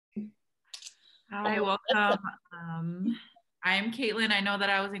Hi, welcome. I'm Caitlin. I know that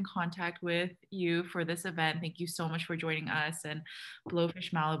I was in contact with you for this event. Thank you so much for joining us and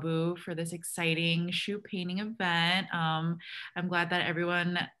Blowfish Malibu for this exciting shoe painting event. I'm glad that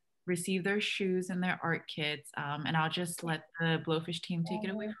everyone received their shoes and their art kits. And I'll just let the Blowfish team take it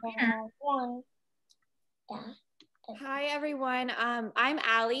away from here. Hi everyone, I'm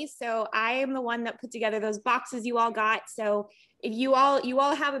Allie. So I am the one that put together those boxes you all got. So if you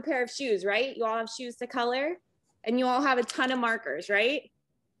all have a pair of shoes, right? You all have shoes to color and you all have a ton of markers, right?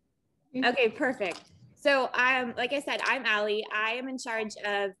 Okay, perfect. So like I said, I'm Allie. I am in charge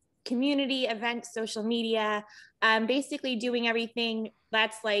of community events, social media, basically doing everything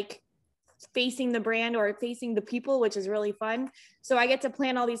that's like facing the brand or facing the people, which is really fun. So I get to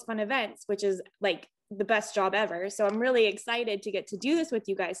plan all these fun events, which is like the best job ever. So I'm really excited to get to do this with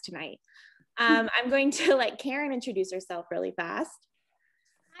you guys tonight. I'm going to let Karen introduce herself really fast.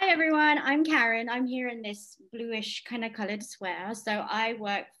 Hi everyone, I'm Karen. I'm here in this bluish kind of colored sweater. So I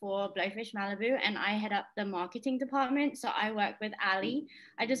work for Blowfish Malibu and I head up the marketing department. So I work with Ali.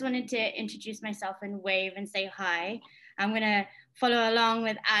 I just wanted to introduce myself and wave and say hi. I'm going to follow along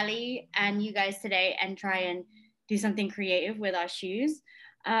with Ali and you guys today and try and do something creative with our shoes.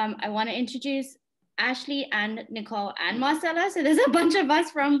 I want to introduce Ashley and Nicole and Marcella. So there's a bunch of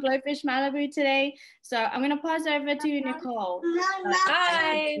us from Blowfish Malibu today. So I'm going to pass over to Nicole.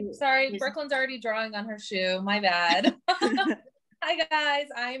 Hi. Sorry, Brooklyn's already drawing on her shoe. My bad. Hi, guys.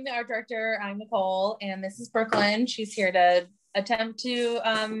 I'm the art director. I'm Nicole, and this is Brooklyn. She's here to attempt to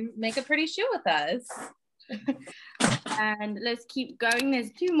make a pretty shoe with us. And let's keep going.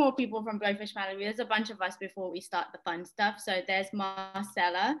 There's two more people from Blowfish Malibu. There's a bunch of us before we start the fun stuff. So there's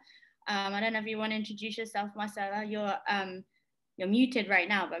Marcella. I don't know if you want to introduce yourself, Marcella. You're muted right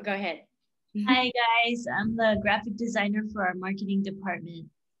now, but go ahead. Hi guys, I'm the graphic designer for our marketing department.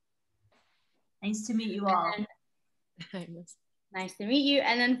 Nice to meet you all. Nice to meet you.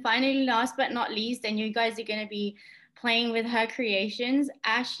 And then finally, last but not least, and you guys are going to be playing with her creations.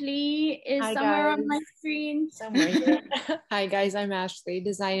 Ashley is somewhere on my screen. Somewhere. Hi guys, I'm Ashley,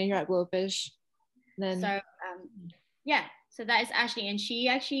 designer here at Blowfish. Yeah, so that is Ashley, and she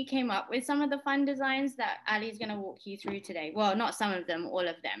actually came up with some of the fun designs that Ali's going to walk you through today. Well, not some of them, all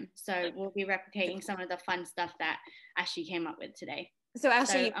of them. So we'll be replicating some of the fun stuff that Ashley came up with today. So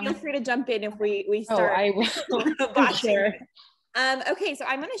Ashley, feel free to jump in if we start. Oh, I will. Sure. Okay, so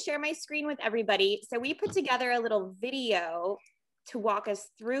I'm going to share my screen with everybody. So we put together a little video to walk us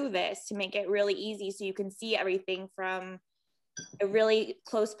through this to make it really easy so you can see everything from a really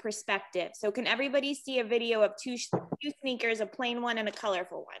close perspective. So can everybody see a video of two sneakers, a plain one and a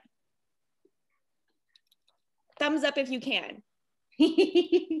colorful one? Thumbs up if you can.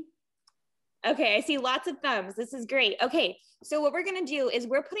 Okay, I see lots of thumbs. This is great. Okay, so what we're gonna do is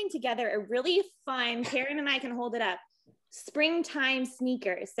we're putting together a really fun, Karen and I can hold it up, springtime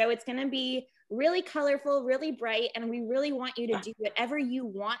sneakers. So it's gonna be really colorful, really bright, and we really want you to do whatever you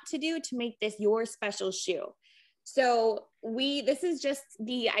want to do to make this your special shoe. So this is just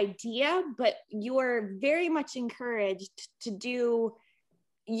the idea, but you are very much encouraged to do,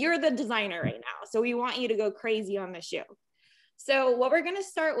 you're the designer right now. So we want you to go crazy on the shoe. So what we're gonna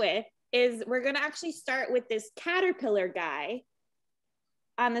start with is we're gonna actually start with this caterpillar guy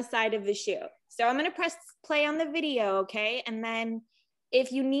on the side of the shoe. So I'm gonna press play on the video, okay? And then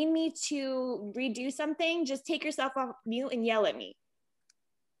if you need me to redo something, just take yourself off mute and yell at me.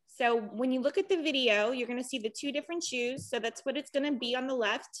 So when you look at the video, you're gonna see the two different shoes. So that's what it's gonna be on the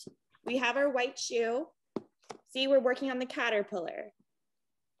left. We have our white shoe. See, we're working on the caterpillar.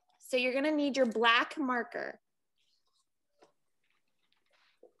 So you're gonna need your black marker.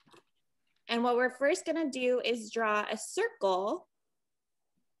 And what we're first gonna do is draw a circle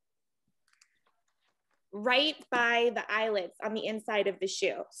right by the eyelets on the inside of the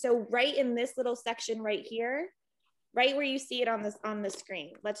shoe. So right in this little section right here, right where you see it on the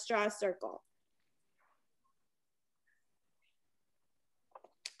screen. Let's draw a circle.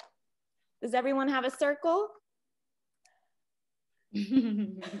 Does everyone have a circle?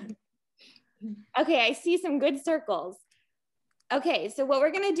 Okay, I see some good circles. Okay, so what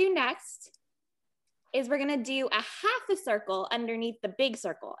we're gonna do next is we're gonna do a half a circle underneath the big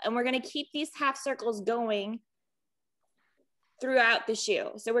circle, and we're gonna keep these half circles going throughout the shoe.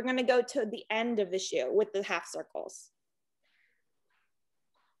 So we're gonna go to the end of the shoe with the half circles.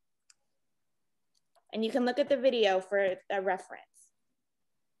 And you can look at the video for a reference.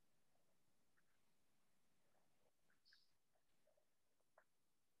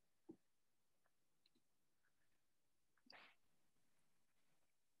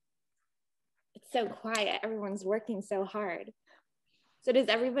 It's so quiet, everyone's working so hard. So does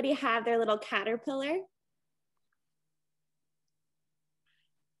everybody have their little caterpillar?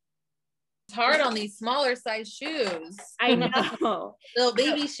 It's hard on these smaller size shoes. I know. Little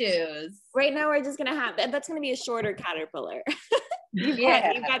baby shoes. Right now we're just gonna have that. That's gonna be a shorter caterpillar. you've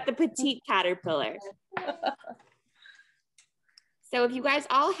got the petite caterpillar. So if you guys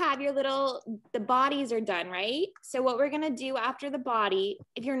all have your the bodies are done, right? So what we're gonna do after the body,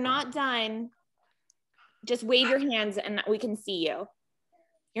 if you're not done, just wave your hands and we can see you.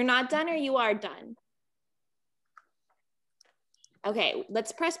 You're not done or you are done? Okay,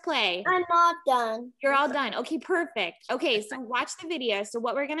 let's press play. I'm not done. You're all done. Okay, perfect. Okay, so watch the video. So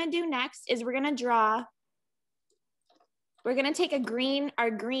what we're gonna do next is we're gonna take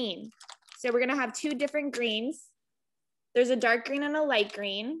our green. So we're gonna have two different greens. There's a dark green and a light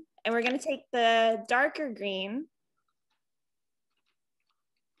green. And we're gonna take the darker green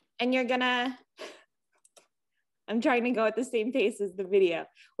and I'm trying to go at the same pace as the video.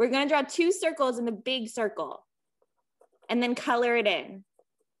 We're gonna draw two circles in the big circle and then color it in.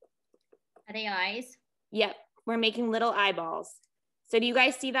 Are they eyes? Yep, we're making little eyeballs. So do you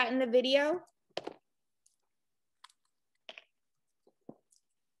guys see that in the video?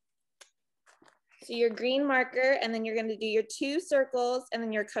 So your green marker, and then you're gonna do your two circles, and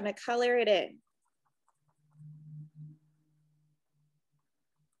then you're gonna color it in.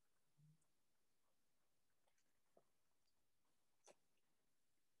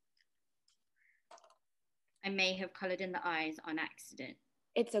 I may have colored in the eyes on accident.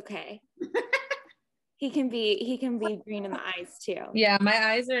 It's okay. He can be green in the eyes too. Yeah,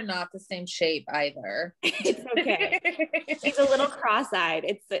 my eyes are not the same shape either. It's okay. He's a little cross-eyed.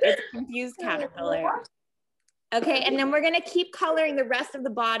 It's a confused caterpillar. Okay, and then we're gonna keep coloring the rest of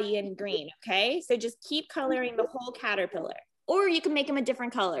the body in green, okay? So just keep coloring the whole caterpillar. Or you can make him a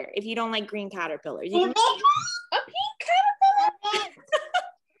different color if you don't like green caterpillars. You can a pink caterpillar?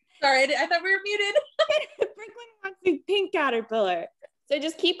 Sorry, I thought we were muted. Brooklyn wants a pink caterpillar. So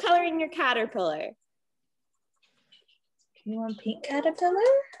just keep coloring your caterpillar. You want pink caterpillar?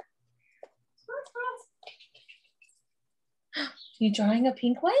 You drawing a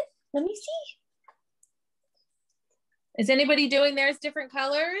pink one? Let me see. Is anybody doing theirs different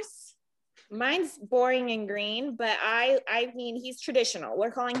colors? Mine's boring and green, but I mean, he's traditional.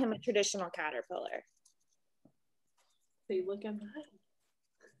 We're calling him a traditional caterpillar. They look at mine.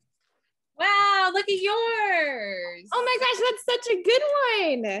 Wow, look at yours. Oh my gosh, that's such a good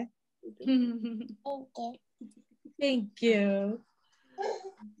one. Thank you.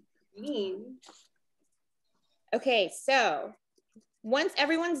 Okay, so once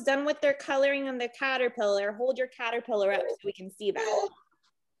everyone's done with their coloring on the caterpillar, hold your caterpillar up so we can see that.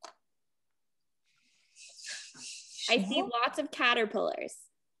 I see lots of caterpillars.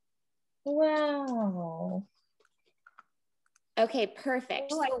 Wow. Okay,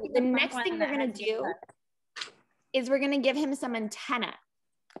 perfect. So the next thing we're gonna do is we're gonna give him some antenna.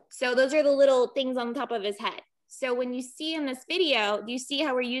 So those are the little things on top of his head. So when you see in this video, do you see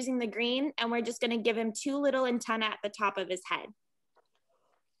how we're using the green and we're just gonna give him two little antenna at the top of his head.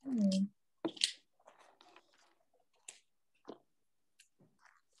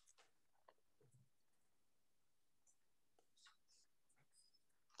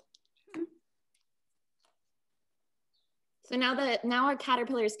 So now our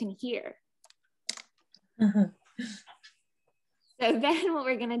caterpillars can hear. So then what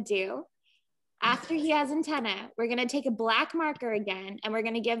we're gonna do, after he has antenna, we're gonna take a black marker again and we're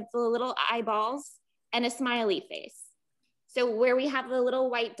gonna give the little eyeballs and a smiley face. So where we have the little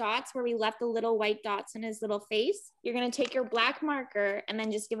white dots, where we left the little white dots in his little face, you're gonna take your black marker and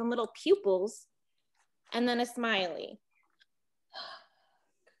then just give him little pupils and then a smiley.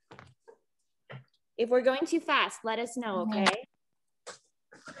 If we're going too fast, let us know, okay?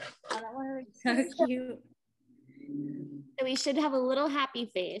 So cute. So we should have a little happy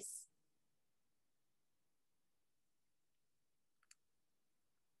face.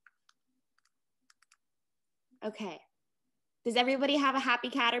 Okay. Does everybody have a happy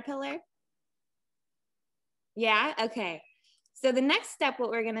caterpillar? Yeah, okay. So the next step,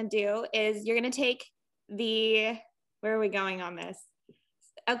 what we're gonna do is you're gonna take where are we going on this?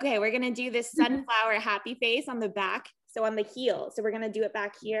 Okay, we're gonna do this sunflower happy face on the back. So on the heel, so we're gonna do it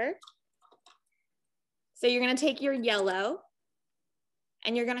back here. So you're gonna take your yellow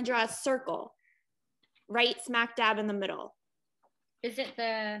and you're gonna draw a circle right smack dab in the middle. Is it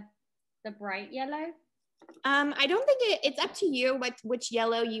the bright yellow? I don't think it's up to you which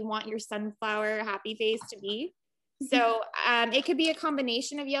yellow you want your sunflower happy face to be. So it could be a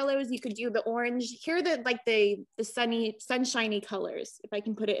combination of yellows. You could do the orange. Here are the sunshiny colors, if I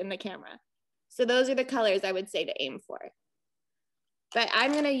can put it in the camera. So those are the colors I would say to aim for. but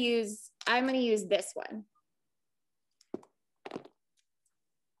I'm gonna use this one.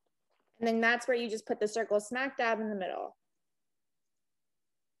 And then that's where you just put the circle smack dab in the middle.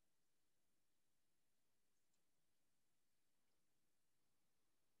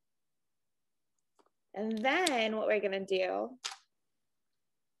 And then what we're gonna do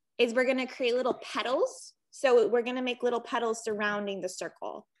is we're gonna create little petals. So we're gonna make little petals surrounding the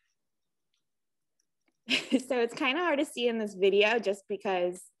circle. So it's kind of hard to see in this video just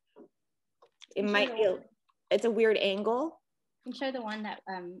because it might feel, it's a weird angle. You can show the one that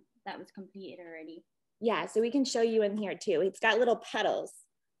that was completed already. Yeah, so we can show you in here too. It's got little petals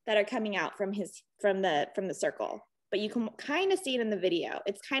that are coming out from the circle, but you can kind of see it in the video.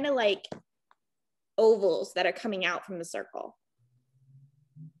 It's kind of like ovals that are coming out from the circle.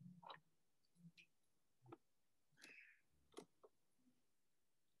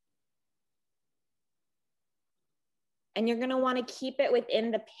 And you're gonna wanna keep it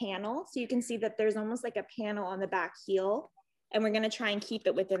within the panel. So you can see that there's almost like a panel on the back heel, and we're gonna try and keep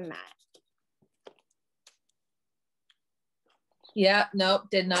it within that. Yeah, nope,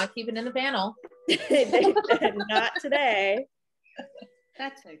 did not keep it in the panel. Not today.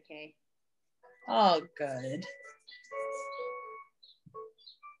 That's okay. Oh, good.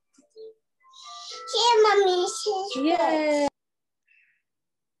 Here, Mommy. Yeah.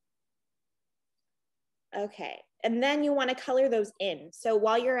 Okay, and then you want to color those in. So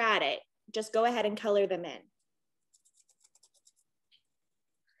while you're at it, just go ahead and color them in.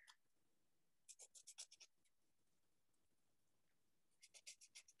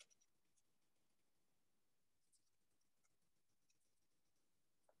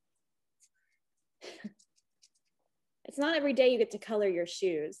 It's not every day you get to color your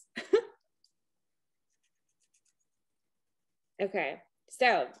shoes. Okay,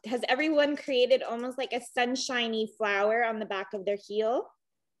 so has everyone created almost like a sunshiny flower on the back of their heel?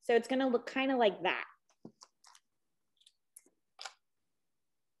 So it's gonna look kind of like that.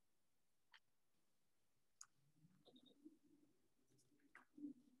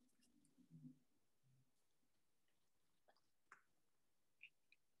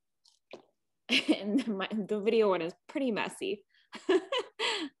 And the video one is pretty messy.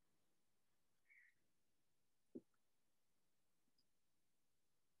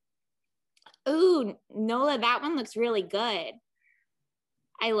 Ooh, Nola, that one looks really good.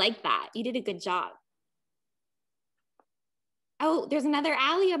 I like that. You did a good job. Oh, there's another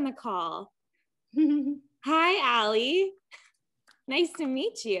Allie on the call. Hi, Allie. Nice to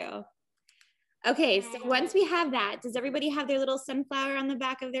meet you. Okay, so once we have that, does everybody have their little sunflower on the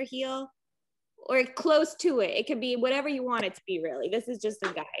back of their heel? Or close to it? It could be whatever you want it to be, really. This is just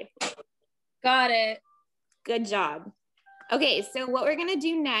a guide. Got it. Good job. Okay, so what we're gonna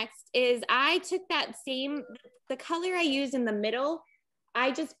do next is I took that same, the color I used in the middle,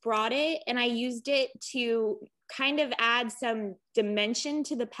 I just brought it and I used it to kind of add some dimension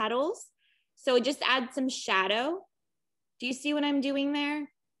to the petals. So just add some shadow. Do you see what I'm doing there?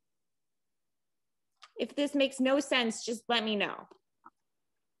 If this makes no sense, just let me know.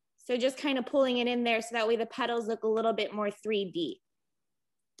 So just kind of pulling it in there so that way the petals look a little bit more 3D.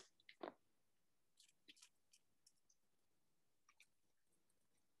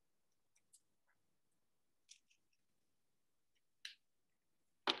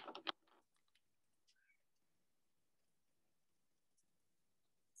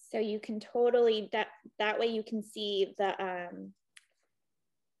 So you can totally, that way you can see the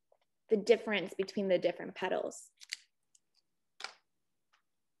difference between the different petals.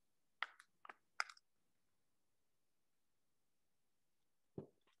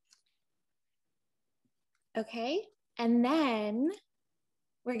 Okay, and then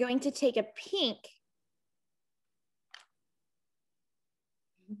we're going to take a pink.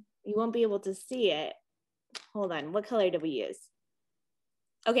 You won't be able to see it. Hold on, what color did we use?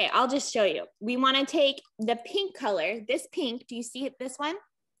 Okay, I'll just show you. We want to take the pink color, this pink, do you see it, this one?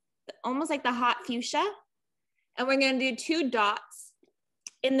 Almost like the hot fuchsia. And we're going to do 2 dots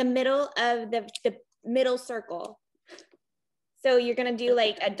in the middle of the middle circle. So you're going to do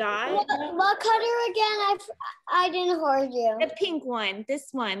like a dot. What color again? I didn't hear you. The pink one, this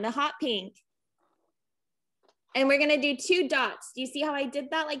one, the hot pink. And we're going to do 2 dots. Do you see how I did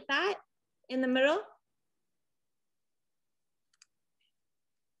that like that in the middle?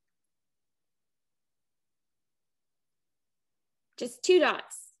 Just 2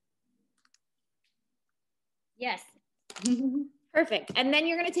 dots. Yes. Perfect. And then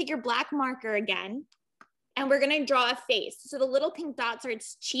you're going to take your black marker again, and we're going to draw a face. So the little pink dots are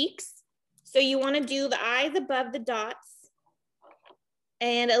its cheeks. So you want to do the eyes above the dots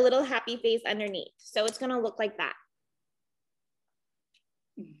and a little happy face underneath. So it's going to look like that.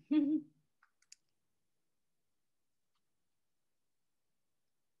 So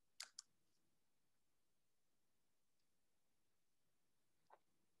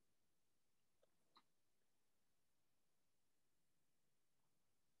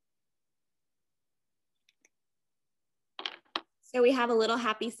we have a little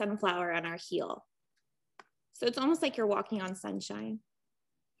happy sunflower on our heel. So it's almost like you're walking on sunshine.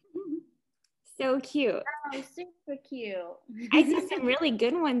 So cute. Oh, super cute. I see some really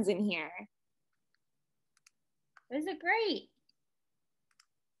good ones in here. Those are great.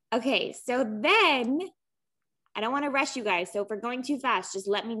 Okay, so then, I don't want to rush you guys. So if we're going too fast, just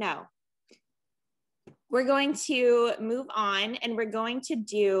let me know. We're going to move on and we're going to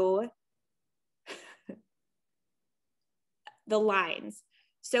do the lines.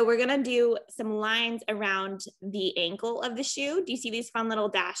 So we're gonna do some lines around the ankle of the shoe. Do you see these fun little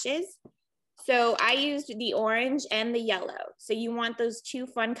dashes? So I used the orange and the yellow. So you want those two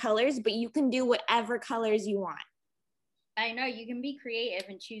fun colors, but you can do whatever colors you want. I know, you can be creative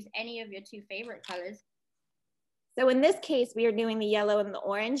and choose any of your two favorite colors. So in this case, we are doing the yellow and the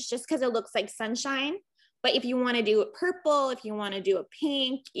orange just because it looks like sunshine. But if you want to do it purple, if you want to do a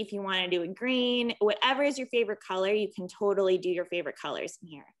pink, if you want to do a green, whatever is your favorite color, you can totally do your favorite colors in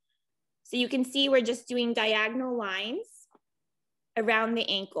here. So you can see we're just doing diagonal lines around the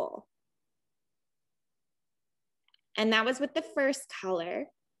ankle. And that was with the first color.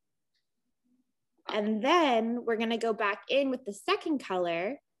 And then we're going to go back in with the second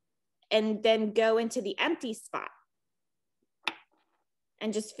color and then go into the empty spot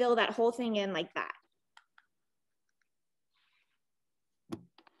and just fill that whole thing in like that.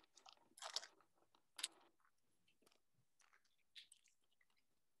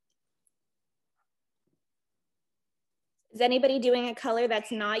 Is anybody doing a color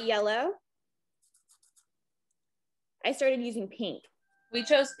that's not yellow? I started using pink. We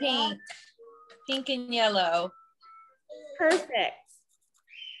chose pink. Pink and yellow. Perfect.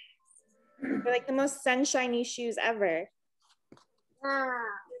 They're like the most sunshiny shoes ever.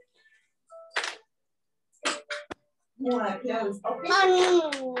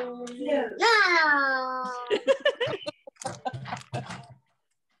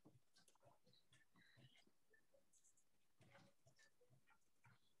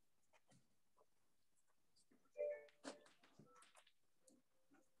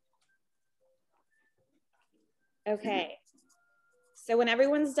 Okay. So when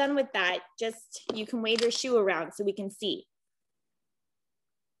everyone's done with that, just, you can wave your shoe around so we can see.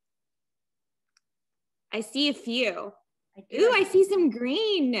 I see a few. Ooh, I see some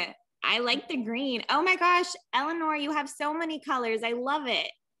green. I like the green. Oh my gosh, Eleanor, you have so many colors. I love it.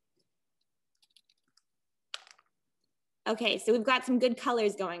 Okay, so we've got some good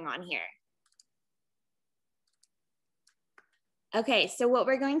colors going on here. Okay, so what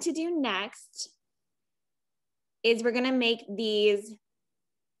we're going to do next is we're gonna make these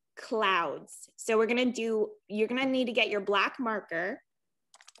clouds. So we're gonna do, you're gonna need to get your black marker.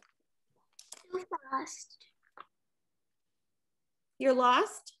 Too fast. You're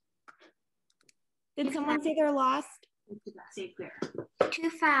lost? Did someone say they're lost? Too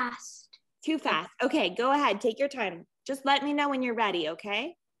fast. Too fast. Okay, go ahead, take your time. Just let me know when you're ready,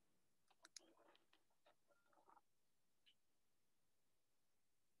 okay?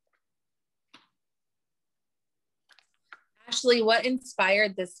 Ashley, what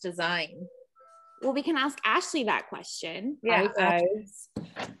inspired this design? Well, we can ask Ashley that question. Hi guys.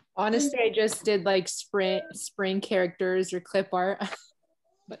 Honestly, I just did like spring characters or clip art.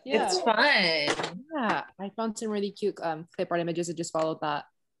 But yeah, It's fun. yeah, I found some really cute clip art images and just followed that.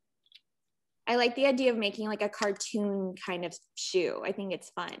 I like the idea of making like a cartoon kind of shoe. I think it's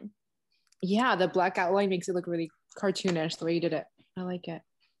fun. Yeah, the black outline makes it look really cartoonish the way you did it. I like it.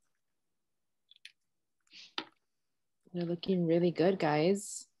 They're looking really good,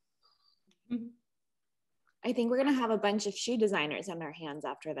 guys. I think we're gonna have a bunch of shoe designers on our hands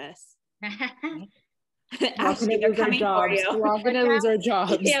after this. We're all Ashley, gonna they're lose our coming for jobs. you. We're all gonna lose our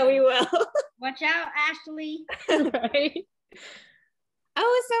jobs. Yeah, we will. Watch out, Ashley. Right?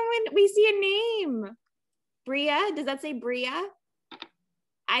 Oh, someone, we see a name. Bria, does that say Bria?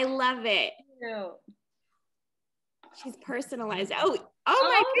 I love it. Cute. She's personalized. Oh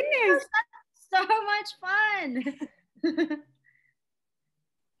my goodness. So much fun.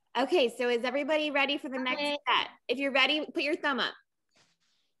 Okay, so is everybody ready for the next set? If you're ready, put your thumb up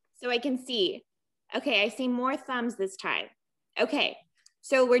so I can see. Okay, I see more thumbs this time. Okay,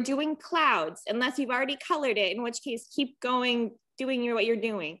 so we're doing clouds, unless you've already colored it, in which case keep going, doing what you're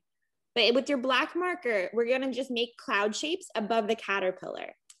doing. But with your black marker, we're gonna just make cloud shapes above the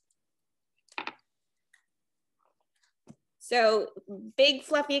caterpillar. So big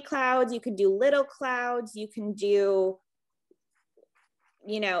fluffy clouds, you can do little clouds, you can do,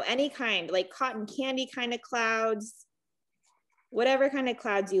 you know, any kind, like cotton candy kind of clouds, whatever kind of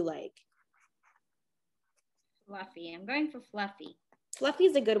clouds you like. Fluffy. I'm going for fluffy. Fluffy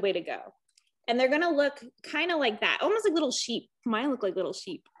is a good way to go. And they're gonna look kind of like that, almost like little sheep. Mine look like little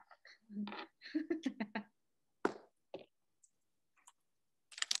sheep.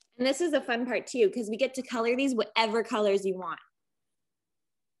 And this is a fun part too, because we get to color these whatever colors you want.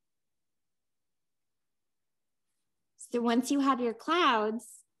 So once you have your clouds,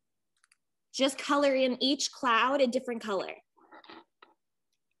 just color in each cloud a different color.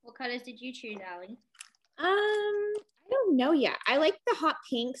 What colors did you choose, Allie? I don't know yet. I like the hot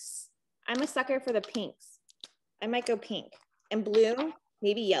pinks. I'm a sucker for the pinks. I might go pink and blue,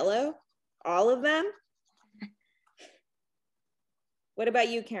 maybe yellow, all of them. What about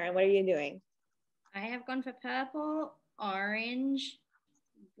you, Karen? What are you doing? I have gone for purple, orange,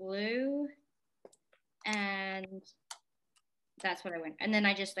 blue, and that's what I went. And then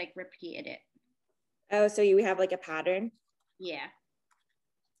I just like repeated it. Oh, so you have like a pattern? Yeah.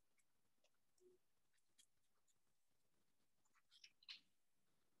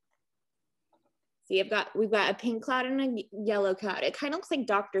 See, we've got a pink cloud and a yellow cloud. It kind of looks like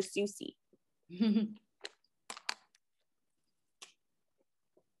Dr. Seussy.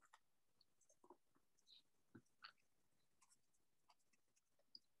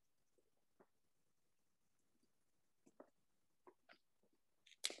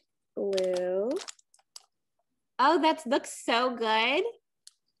 Blue. Oh, that looks so good.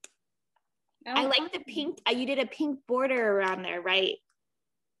 Oh, I like the pink. You did a pink border around there, right?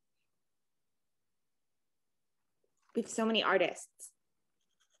 We have so many artists.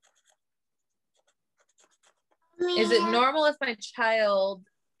 Is it normal if my child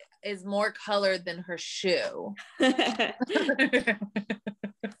is more colored than her shoe? Yeah.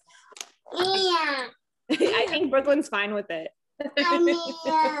 I think Brooklyn's fine with it.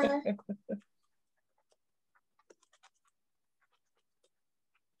 Yeah.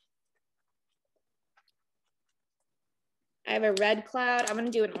 I have a red cloud. I'm gonna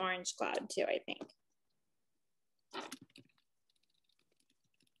do an orange cloud too, I think.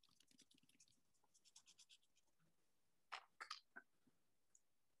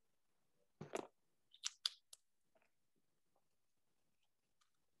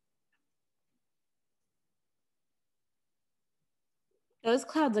 Those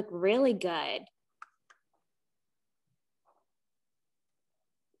clouds look really good.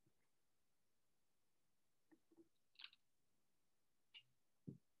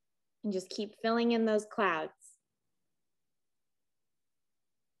 And just keep filling in those clouds.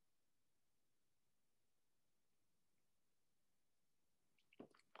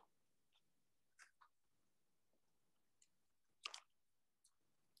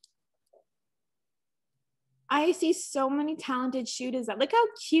 I see so many talented shoe designers. Look how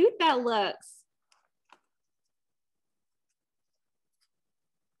cute that looks.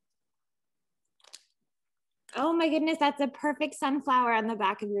 Oh my goodness, that's a perfect sunflower on the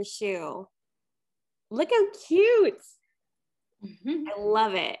back of your shoe. Look how cute. I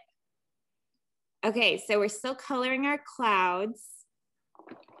love it. Okay, so we're still coloring our clouds.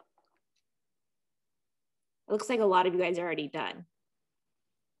 It looks like a lot of you guys are already done.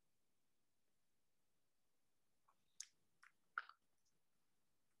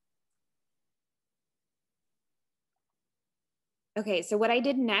 Okay, so what I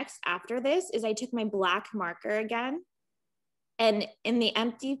did next after this is I took my black marker again, and in the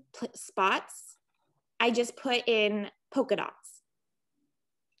empty spots, I just put in polka dots.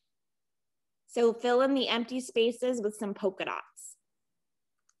 So fill in the empty spaces with some polka dots.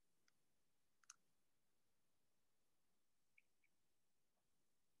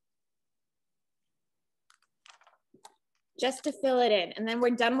 Just to fill it in, and then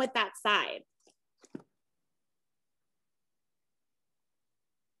we're done with that side.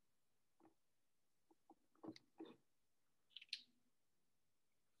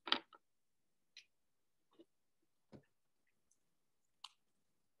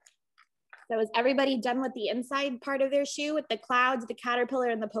 So is everybody done with the inside part of their shoe with the clouds, the caterpillar,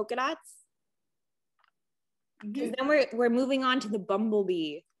 and the polka dots? Because then we're moving on to the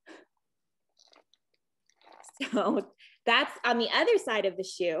bumblebee. So that's on the other side of the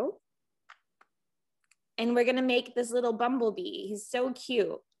shoe. And we're gonna make this little bumblebee. He's so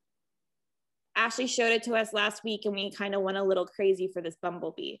cute. Ashley showed it to us last week and we kind of went a little crazy for this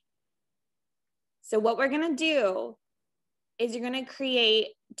bumblebee. So what we're gonna do is you're gonna create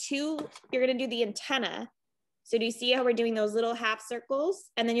you're gonna do the antenna. So do you see how we're doing those little half circles?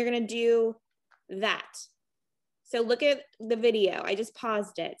 And then you're gonna do that. So look at the video. I just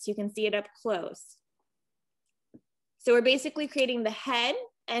paused it so you can see it up close. So we're basically creating the head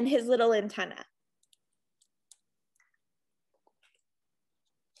and his little antenna.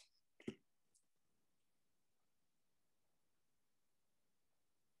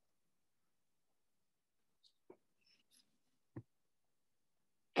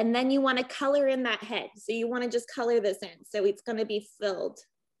 And then you want to color in that head. So you want to just color this in. So it's going to be filled.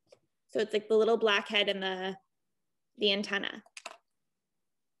 So it's like the little black head and the antenna.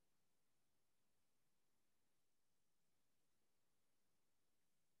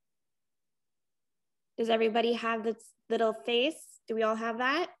 Does everybody have this little face? Do we all have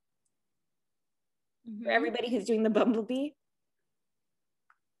that? For everybody who's doing the bumblebee?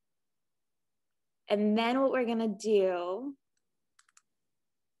 And then what we're gonna do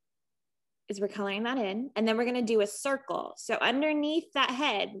is we're coloring that in, and then we're gonna do a circle. So underneath that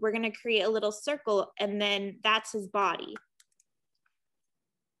head, we're gonna create a little circle, and then that's his body.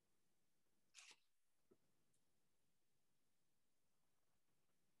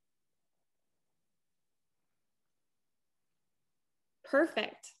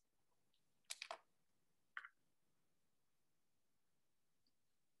 Perfect.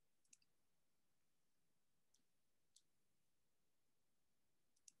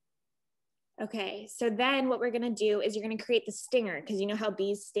 Okay, so then what we're gonna do is you're gonna create the stinger, because you know how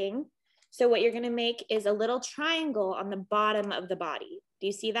bees sting? So what you're gonna make is a little triangle on the bottom of the body. Do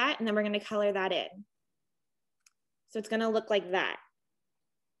you see that? And then we're gonna color that in. So it's gonna look like that.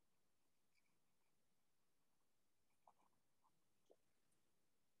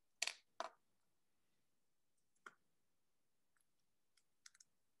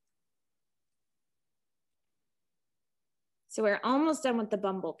 So we're almost done with the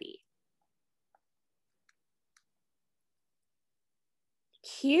bumblebee.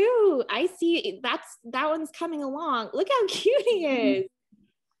 Cute. I see that one's coming along. Look how cute he is.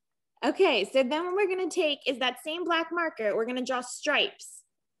 Okay, so then what we're gonna take is that same black marker. We're gonna draw stripes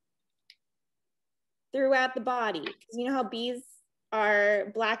throughout the body. Because you know how bees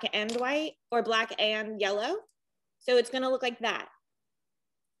are black and white or black and yellow? So it's gonna look like that.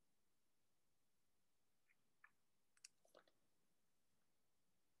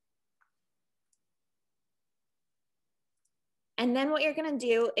 And then what you're gonna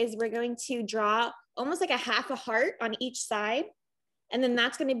do is we're going to draw almost like a half a heart on each side. And then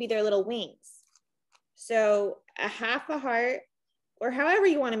that's gonna be their little wings. So a half a heart, or however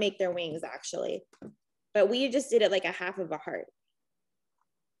you wanna make their wings actually. But we just did it like a half of a heart.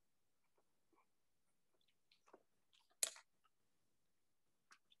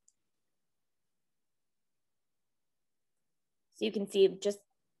 So you can see just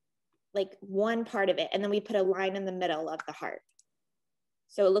like one part of it, and then we put a line in the middle of the heart.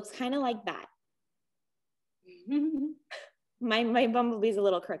 So it looks kind of like that. My bumblebee's a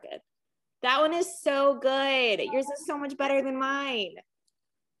little crooked. That one is so good. Yours is so much better than mine.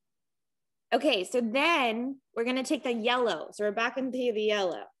 Okay, so then we're gonna take the yellow. So we're back into the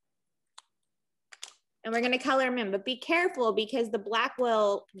yellow. And we're gonna color them in, but be careful because the black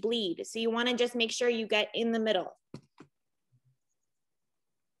will bleed. So you wanna just make sure you get in the middle.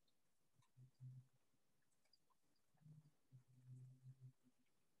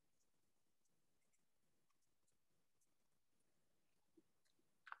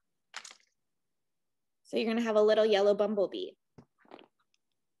 So you're gonna have a little yellow bumblebee.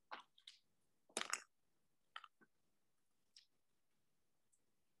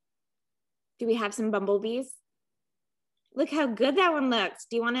 Do we have some bumblebees? Look how good that one looks.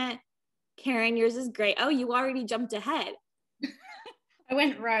 Do you wanna, Karen, yours is great. Oh, you already jumped ahead. I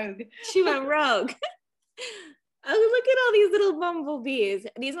went rogue. She went rogue. Oh, look at all these little bumblebees.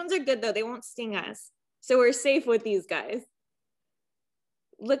 These ones are good though, they won't sting us. So we're safe with these guys.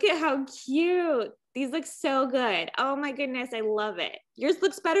 Look at how cute. These look so good. Oh my goodness, I love it. Yours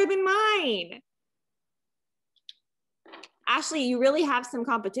looks better than mine. Ashley, you really have some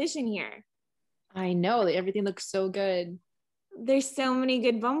competition here. I know, everything looks so good. There's so many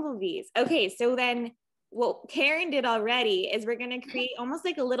good bumblebees. Okay, so then what Karen did already is we're gonna create almost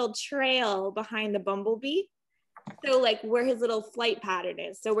like a little trail behind the bumblebee. So like where his little flight pattern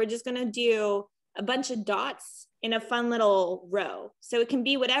is. So we're just gonna do a bunch of dots in a fun little row. So it can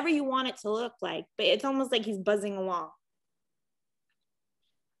be whatever you want it to look like, but it's almost like he's buzzing along.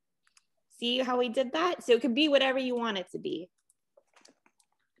 See how we did that? So it could be whatever you want it to be.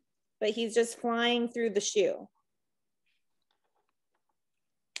 But he's just flying through the shoe.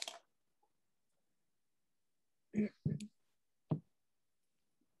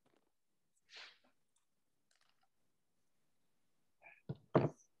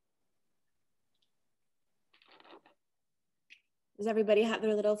 Does everybody have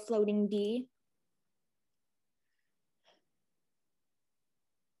their little floating bee?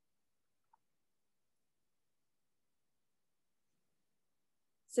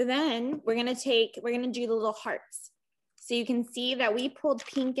 So then we're gonna do the little hearts. So you can see that we pulled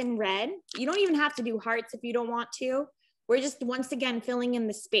pink and red. You don't even have to do hearts if you don't want to. We're just, once again, filling in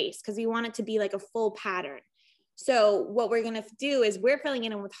the space because we want it to be like a full pattern. So what we're gonna do is we're filling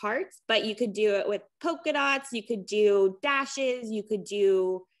it in with hearts, but you could do it with polka dots, you could do dashes, you could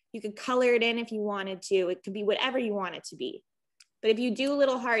color it in if you wanted to. It could be whatever you want it to be. But if you do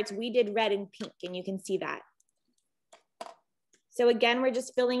little hearts, we did red and pink, and you can see that. So again, we're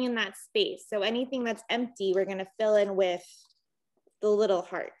just filling in that space. So anything that's empty, we're gonna fill in with the little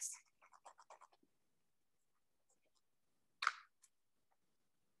hearts.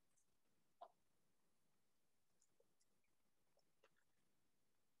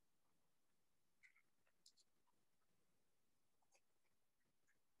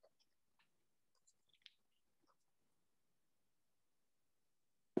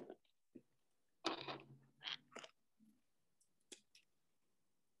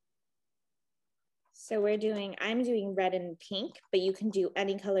 So I'm doing red and pink, but you can do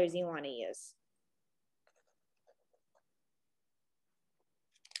any colors you want to use.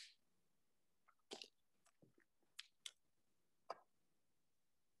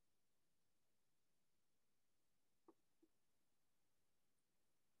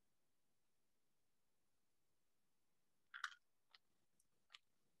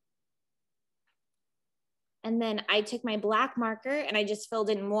 And then I took my black marker and I just filled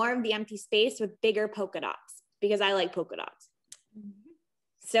in more of the empty space with bigger polka dots because I like polka dots.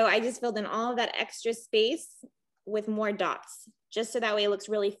 So I just filled in all of that extra space with more dots, just so that way it looks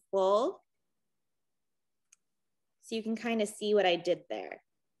really full. So you can kind of see what I did there.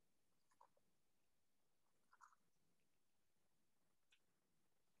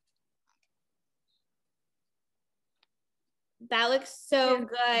 That looks so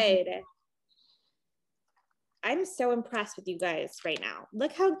good. I'm so impressed with you guys right now.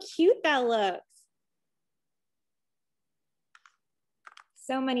 Look how cute that looks.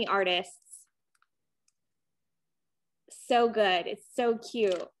 So many artists. So good. It's so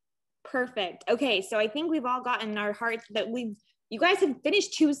cute. Perfect. Okay, so I think we've all gotten our hearts that you guys have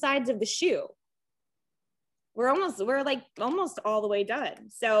finished 2 sides of the shoe. We're like almost all the way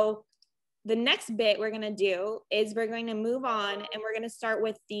done. So the next bit we're gonna do is we're going to move on and we're gonna start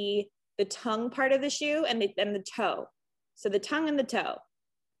with the tongue part of the shoe and the toe. So the tongue and the toe.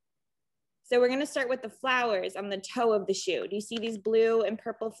 So we're gonna start with the flowers on the toe of the shoe. Do you see these blue and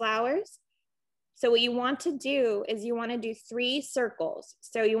purple flowers? So what you want to do is you wanna do 3 circles.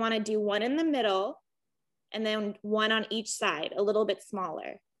 So you wanna do 1 in the middle and then 1 on each side, a little bit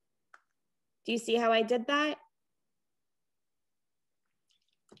smaller. Do you see how I did that?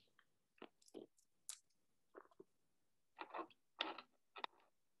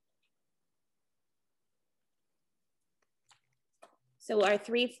 So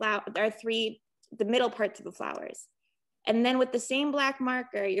the middle parts of the flowers. And then with the same black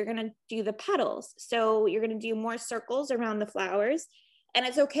marker, you're gonna do the petals. So you're gonna do more circles around the flowers. And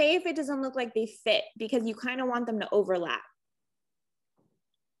it's okay if it doesn't look like they fit because you kind of want them to overlap.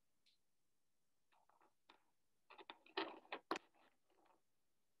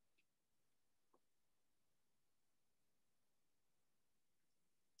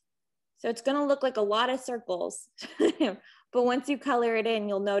 So it's gonna look like a lot of circles, but once you color it in,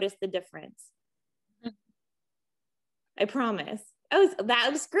 you'll notice the difference. I promise. Oh,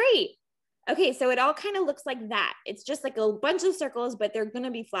 that looks great. Okay, so it all kind of looks like that. It's just like a bunch of circles, but they're gonna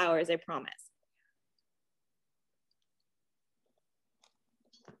be flowers, I promise.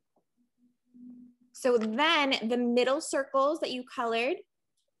 So then the middle circles that you colored,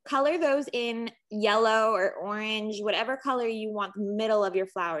 color those in yellow or orange, whatever color you want the middle of your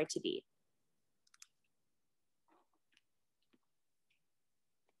flower to be.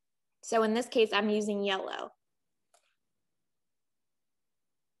 So in this case, I'm using yellow.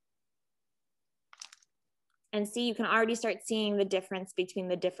 And see, you can already start seeing the difference between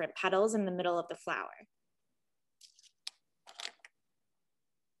the different petals in the middle of the flower.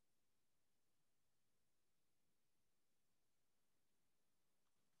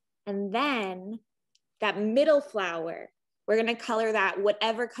 And then that middle flower, we're gonna color that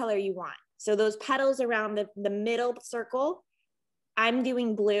whatever color you want. So those petals around the middle circle, I'm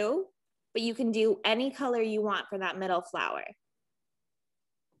doing blue, but you can do any color you want for that middle flower.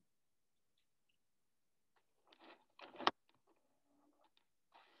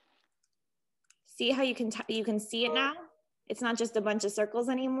 See how you can see it now? It's not just a bunch of circles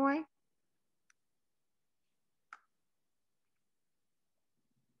anymore.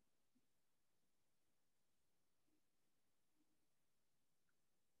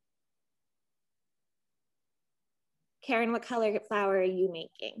 Karen, what color flower are you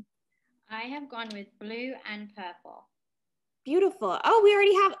making? I have gone with blue and purple. Beautiful. Oh, we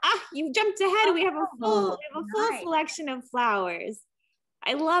already have, you jumped ahead. We have a full nice. selection of flowers.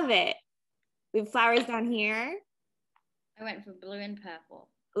 I love it. We have flowers down here. I went for blue and purple.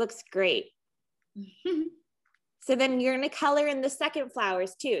 Looks great. So then you're going to color in the second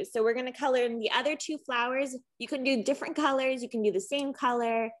flowers too. So we're going to color in the other two flowers. You can do different colors. You can do the same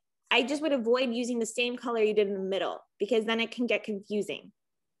color. I just would avoid using the same color you did in the middle because then it can get confusing.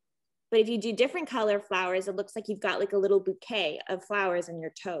 But if you do different color flowers, it looks like you've got like a little bouquet of flowers on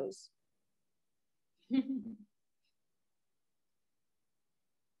your toes.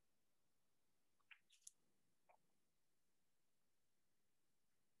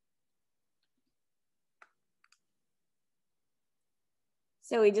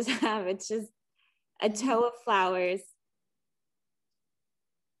 So we just have, it's just a toe of flowers.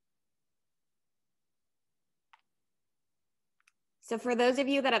 So for those of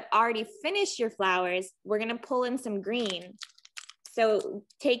you that have already finished your flowers, we're gonna pull in some green. So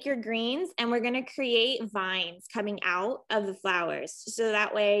take your greens and we're gonna create vines coming out of the flowers. So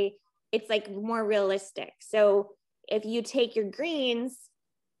that way it's like more realistic. So if you take your greens,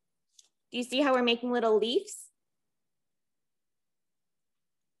 do you see how we're making little leaves?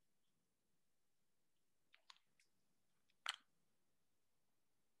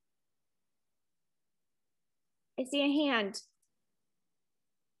 I see a hand.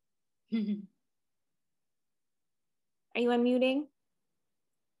 Are you unmuting?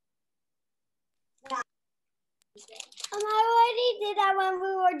 I already did that when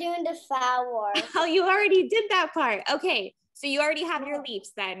we were doing the flower. Oh, you already did that part. Okay, so you already have your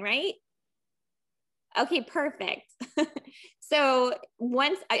leaves then, right? Okay, perfect. So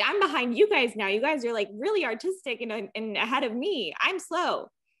once I'm behind you guys now, you guys are like really artistic and ahead of me. I'm slow.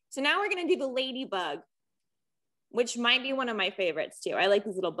 So now we're gonna do the ladybug, which might be one of my favorites too. I like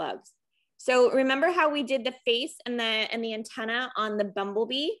these little bugs. So remember how we did the face and the antenna on the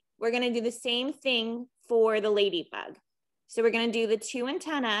bumblebee? We're gonna do the same thing for the ladybug. So we're gonna do the two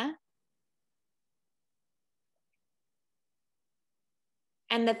antenna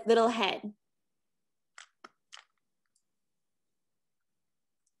and the little head.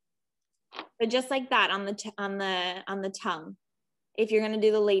 So just like that on the tongue, if you're gonna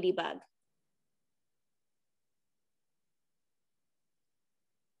do the ladybug.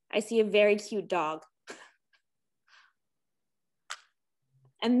 I see a very cute dog.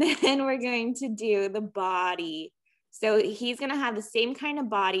 And then we're going to do the body. So he's gonna have the same kind of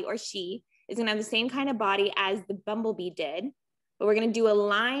body, or she is gonna have the same kind of body as the bumblebee did, but we're gonna do a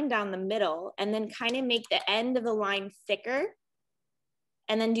line down the middle and then kind of make the end of the line thicker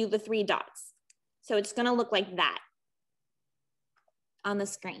and then do the 3 dots. So it's gonna look like that on the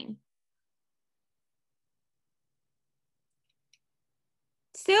screen.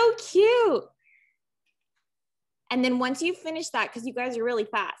 So cute. And then once you finish that, because you guys are really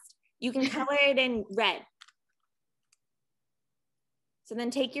fast, you can color it in red. So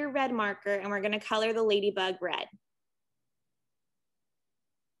then take your red marker and we're gonna color the ladybug red.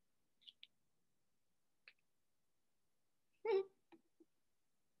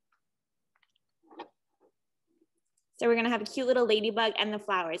 So we're gonna have a cute little ladybug and the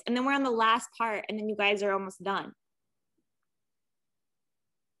flowers. And then we're on the last part and then you guys are almost done.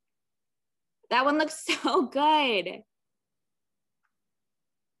 That one looks so good.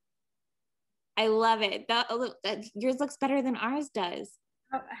 I love it. Yours looks better than ours does.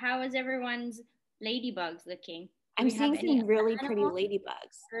 How is everyone's ladybugs looking? I'm seeing some really pretty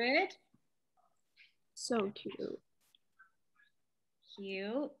ladybugs. Good. So cute.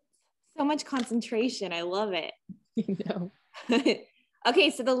 Cute. So much concentration. I love it. You know. Okay,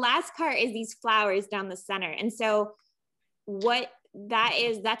 so the last part is these flowers down the center. And so what that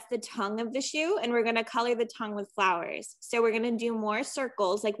is, that's the tongue of the shoe, and we're gonna color the tongue with flowers. So we're gonna do more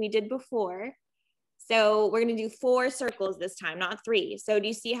circles like we did before. So we're gonna do 4 circles this time, not 3. So do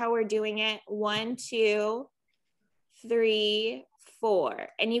you see how we're doing it? 1, 2, 3, 4.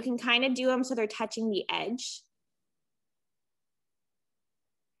 And you can kind of do them so they're touching the edge.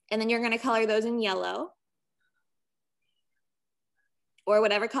 And then you're gonna color those in yellow or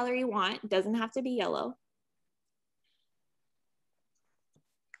whatever color you want. It doesn't have to be yellow.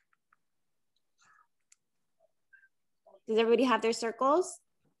 Does everybody have their circles?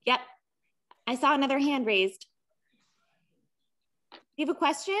 Yep. I saw another hand raised. Do you have a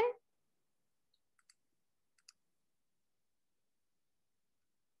question?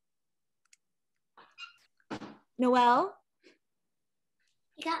 Noelle?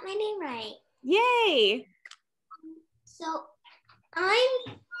 You got my name right. Yay. So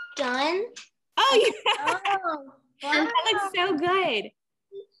I'm done. Oh, yeah. Oh. That looks so good.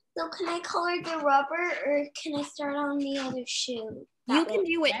 So can I color the rubber or can I start on the other shoe? You can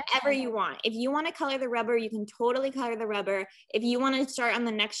do whatever you want. If you want to color the rubber, you can totally color the rubber. If you want to start on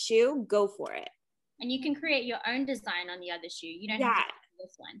the next shoe, go for it. And you can create your own design on the other shoe. You don't have to do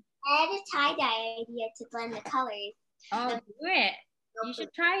this one. I had a tie-dye idea to blend the colors. Oh, do it. You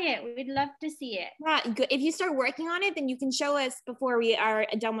should try it. We'd love to see it. Yeah, good. If you start working on it, then you can show us before we are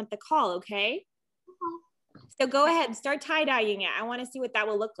done with the call, okay? So go ahead, start tie-dyeing it. I want to see what that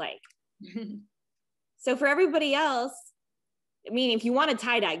will look like. So for everybody else, I mean, if you want to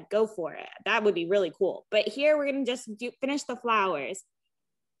tie-dye, go for it. That would be really cool. But here we're going to just finish the flowers.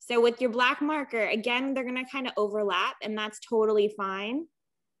 So with your black marker, again, they're going to kind of overlap and that's totally fine.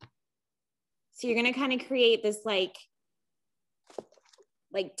 So you're going to kind of create this like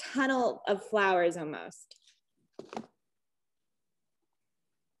tunnel of flowers almost.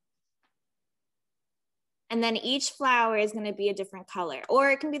 And then each flower is going to be a different color, or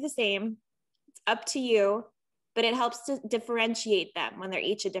it can be the same. It's up to you, but it helps to differentiate them when they're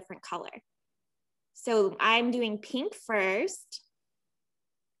each a different color. So I'm doing pink first.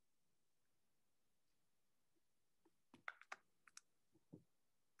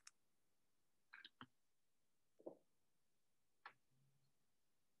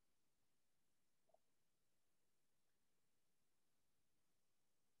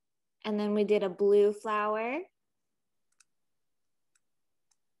 And then we did a blue flower.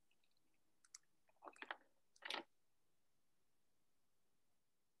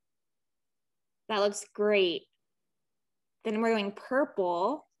 That looks great. Then we're going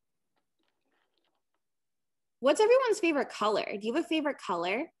purple. What's everyone's favorite color? Do you have a favorite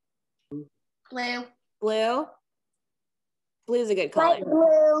color? Blue. Blue? Blue's a good color. Light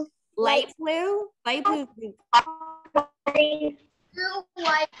blue. Light blue? Light blue.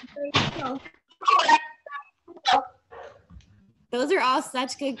 Light blue. Those are all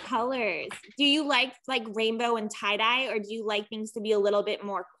such good colors. Do you like rainbow and tie-dye, or do you like things to be a little bit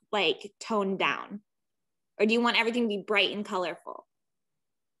more like toned down? Or do you want everything to be bright and colorful?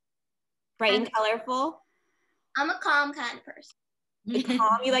 Bright and colorful? I'm a calm kind of person.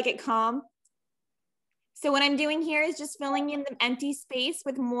 Calm, you like it calm? So what I'm doing here is just filling in the empty space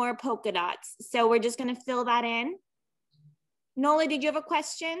with more polka dots. So we're just gonna fill that in. Nola, did you have a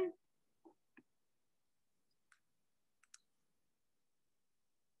question?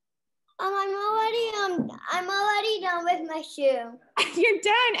 I'm already done with my shoe. You're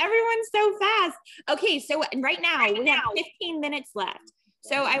done. Everyone's so fast. Okay, so right now we have 15 minutes left.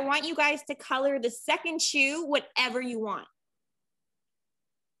 So I want you guys to color the second shoe whatever you want.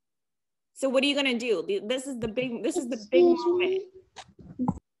 So what are you gonna do? This is the big moment.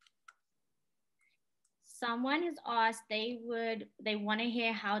 Someone has asked they want to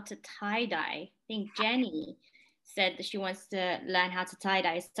hear how to tie-dye. I think Jenny said that she wants to learn how to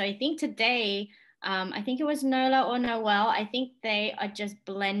tie-dye. So I think today, I think it was Nola or Noel, I think they are just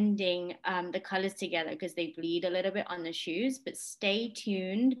blending the colors together because they bleed a little bit on the shoes, but stay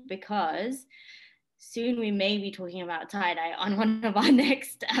tuned because soon we may be talking about tie-dye on one of our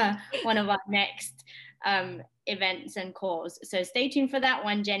next events and calls. So stay tuned for that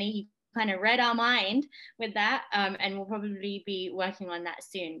one, Jenny. You kind of read our mind with that, and we'll probably be working on that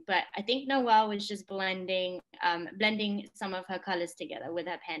soon. But I think Noelle was just blending some of her colors together with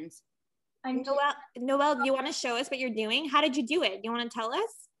her pens. Noelle, do you want to show us what you're doing? How did you do it? Do you want to tell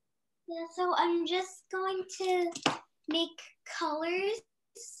us? Yeah, so I'm just going to make colors.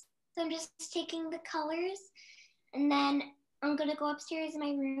 So I'm just taking the colors and then I'm gonna go upstairs in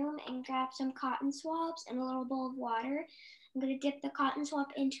my room and grab some cotton swabs and a little bowl of water. I'm gonna dip the cotton swab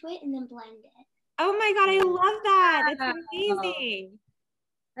into it and then blend it. Oh my God, I love that. That's amazing.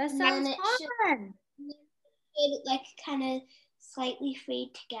 That sounds fun. It like kind of slightly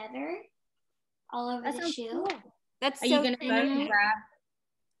fade together all over the shoe. Cool. That's Are so you gonna go grab?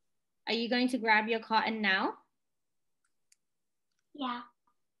 Are you going to grab your cotton now? Yeah.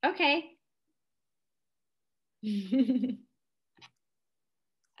 Okay.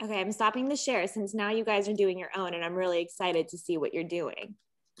 Okay, I'm stopping the share since now you guys are doing your own and I'm really excited to see what you're doing.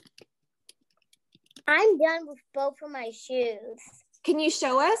 I'm done with both of my shoes. Can you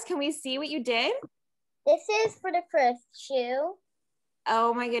show us? Can we see what you did? This is for the first shoe.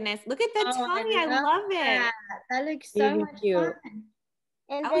 Oh my goodness. Look at the tummy. I love it. That looks so much fun.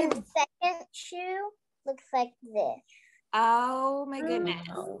 And then the second shoe looks like this. Oh my goodness.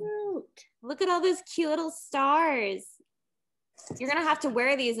 Look at all those cute little stars. You're going to have to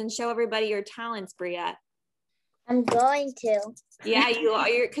wear these and show everybody your talents, Bria. I'm going to. Yeah, you are.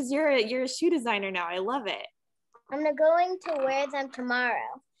 Because you're a shoe designer now. I love it. I'm going to wear them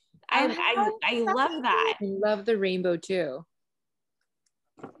tomorrow. I love that. I love the rainbow too.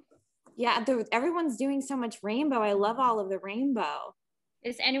 Yeah, everyone's doing so much rainbow. I love all of the rainbow.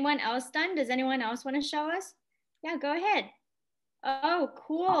 Is anyone else done? Does anyone else want to show us? Yeah, go ahead. Oh,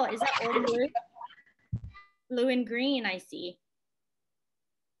 cool. Is that all blue? Blue and green, I see.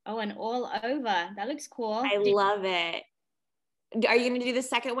 Oh, and all over. That looks cool. I love it. Are you going to do the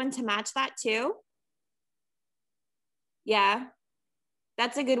second one to match that too? Yeah.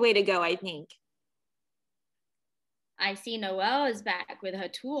 That's a good way to go, I think. I see Noelle is back with her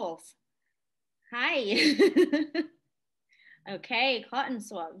tools. Hi. Okay, cotton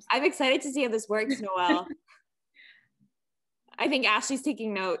swabs. I'm excited to see how this works, Noelle. I think Ashley's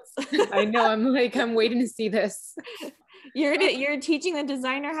taking notes. I know. I'm waiting to see this. You're teaching the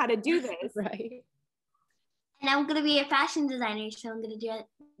designer how to do this. Right. And I'm gonna be a fashion designer, so I'm gonna do a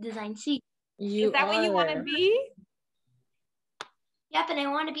design sheet. Is that what you want to be? Yep, and I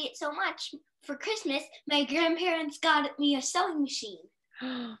want to be it so much. For Christmas, my grandparents got me a sewing machine.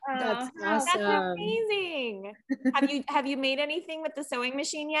 That's awesome. That's amazing. Have you made anything with the sewing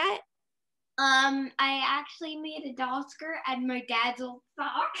machine yet? I actually made a doll skirt out of my dad's old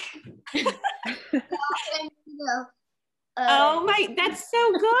sock. Oh my, that's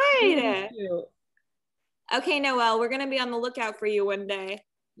so good. Okay, Noelle, we're gonna be on the lookout for you one day.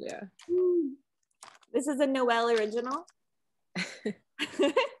 Yeah. This is a Noelle original.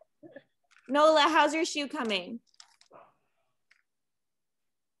 Nola, how's your shoe coming?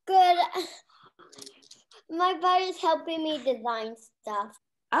 Good. My buddy's helping me design stuff.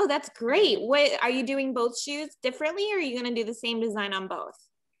 Oh, that's great. What are you doing both shoes differently, or are you gonna do the same design on both?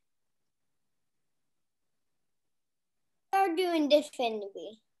 We're doing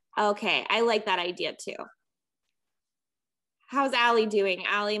differently. Okay, I like that idea too. How's Allie doing?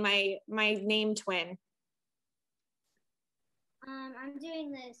 Allie, my name twin. I'm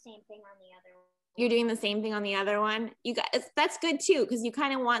doing the same thing on the other one. You're doing the same thing on the other one? You guys, that's good too, because you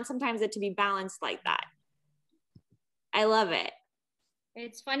kind of want sometimes it to be balanced like that. I love it.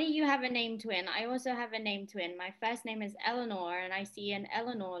 It's funny you have a name twin. I also have a name twin. My first name is Eleanor, and I see an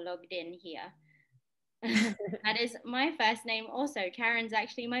Eleanor logged in here. That is my first name also. Karen's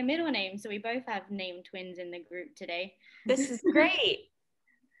actually my middle name, so we both have name twins in the group today. This is great.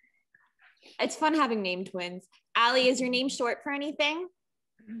 It's fun having name twins. Allie, is your name short for anything?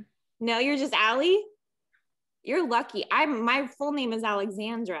 No, you're just Allie? You're lucky. My full name is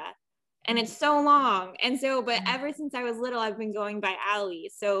Alexandra, and it's so long. And so, but ever since I was little, I've been going by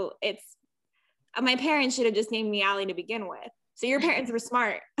Allie. So it's, my parents should have just named me Allie to begin with. So your parents were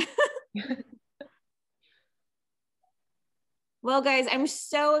smart. Well, guys, I'm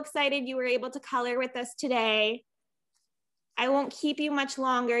so excited you were able to color with us today. I won't keep you much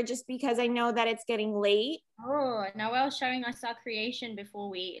longer just because I know that it's getting late. Oh, Noelle's showing us our creation before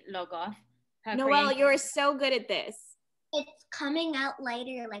we log off. Noelle, you're so good at this. It's coming out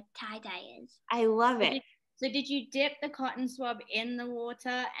lighter like tie-dye is. I love it. So did you dip the cotton swab in the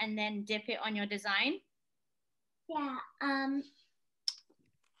water and then dip it on your design? Yeah.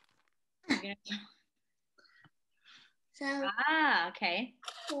 So Okay.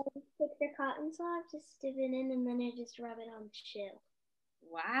 So take the cotton swab, just dip it in, and then I just rub it on the shoe.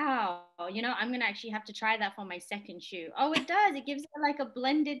 Wow. You know, I'm going to actually have to try that for my second shoe. Oh, it does. It gives it like a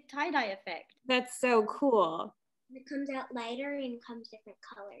blended tie-dye effect. That's so cool. It comes out lighter and comes different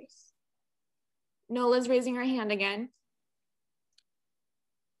colors. Nola's raising her hand again.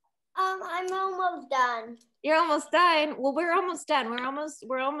 I'm almost done. You're almost done. Well, we're almost done. We're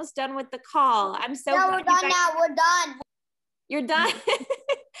almost done with the call. I'm so glad we're done now. We're done. You're done.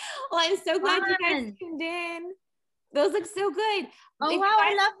 Well, I'm so glad you guys tuned in. Those look so good. Oh wow,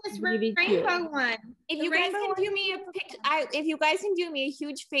 I love this rainbow one. If you guys can do me if you guys can do me a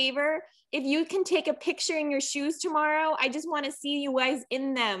huge favor, if you can take a picture in your shoes tomorrow, I just want to see you guys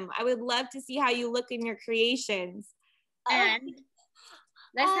in them. I would love to see how you look in your creations. And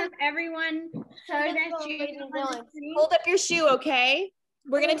let's have everyone show their shoes. Hold up your shoe, okay?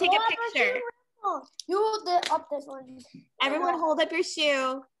 We're gonna take a picture. You hold up this one. Everyone hold up your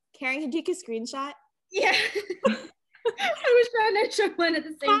shoe. Karen, can you take a screenshot? Yeah. I was trying to show one at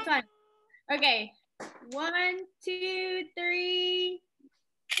the same time. Okay. 1, 2, 3,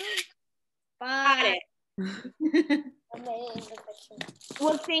 5. Got it.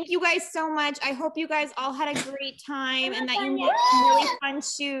 Well, thank you guys so much. I hope you guys all had a great time and that you made some really fun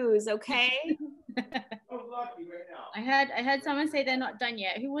shoes, okay? I heard someone say they're not done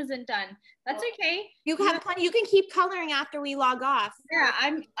yet. Who wasn't done? That's okay. You have fun. You can keep coloring after we log off. Yeah,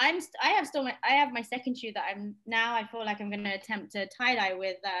 I have my second shoe that I feel like I'm gonna attempt to tie-dye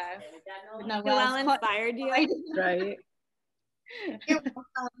with Noelle inspired you. Right.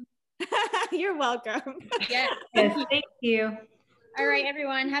 You're welcome. Yes. Yes, thank you. All right,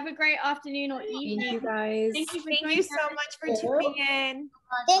 everyone. Have a great afternoon or evening. Thank you guys. Thank you, Thank you so much for tuning in.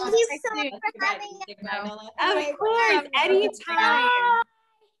 Thank you so much for having us. Of course, anytime.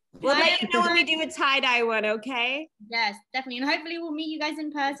 We'll let you know when we do a tie-dye one, okay? Yes, definitely. And hopefully we'll meet you guys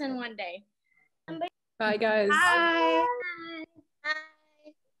in person one day. Bye, guys. Bye.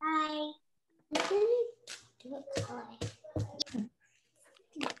 Bye. Do it color.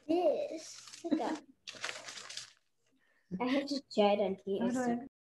 This. Look up. I have to try it on here.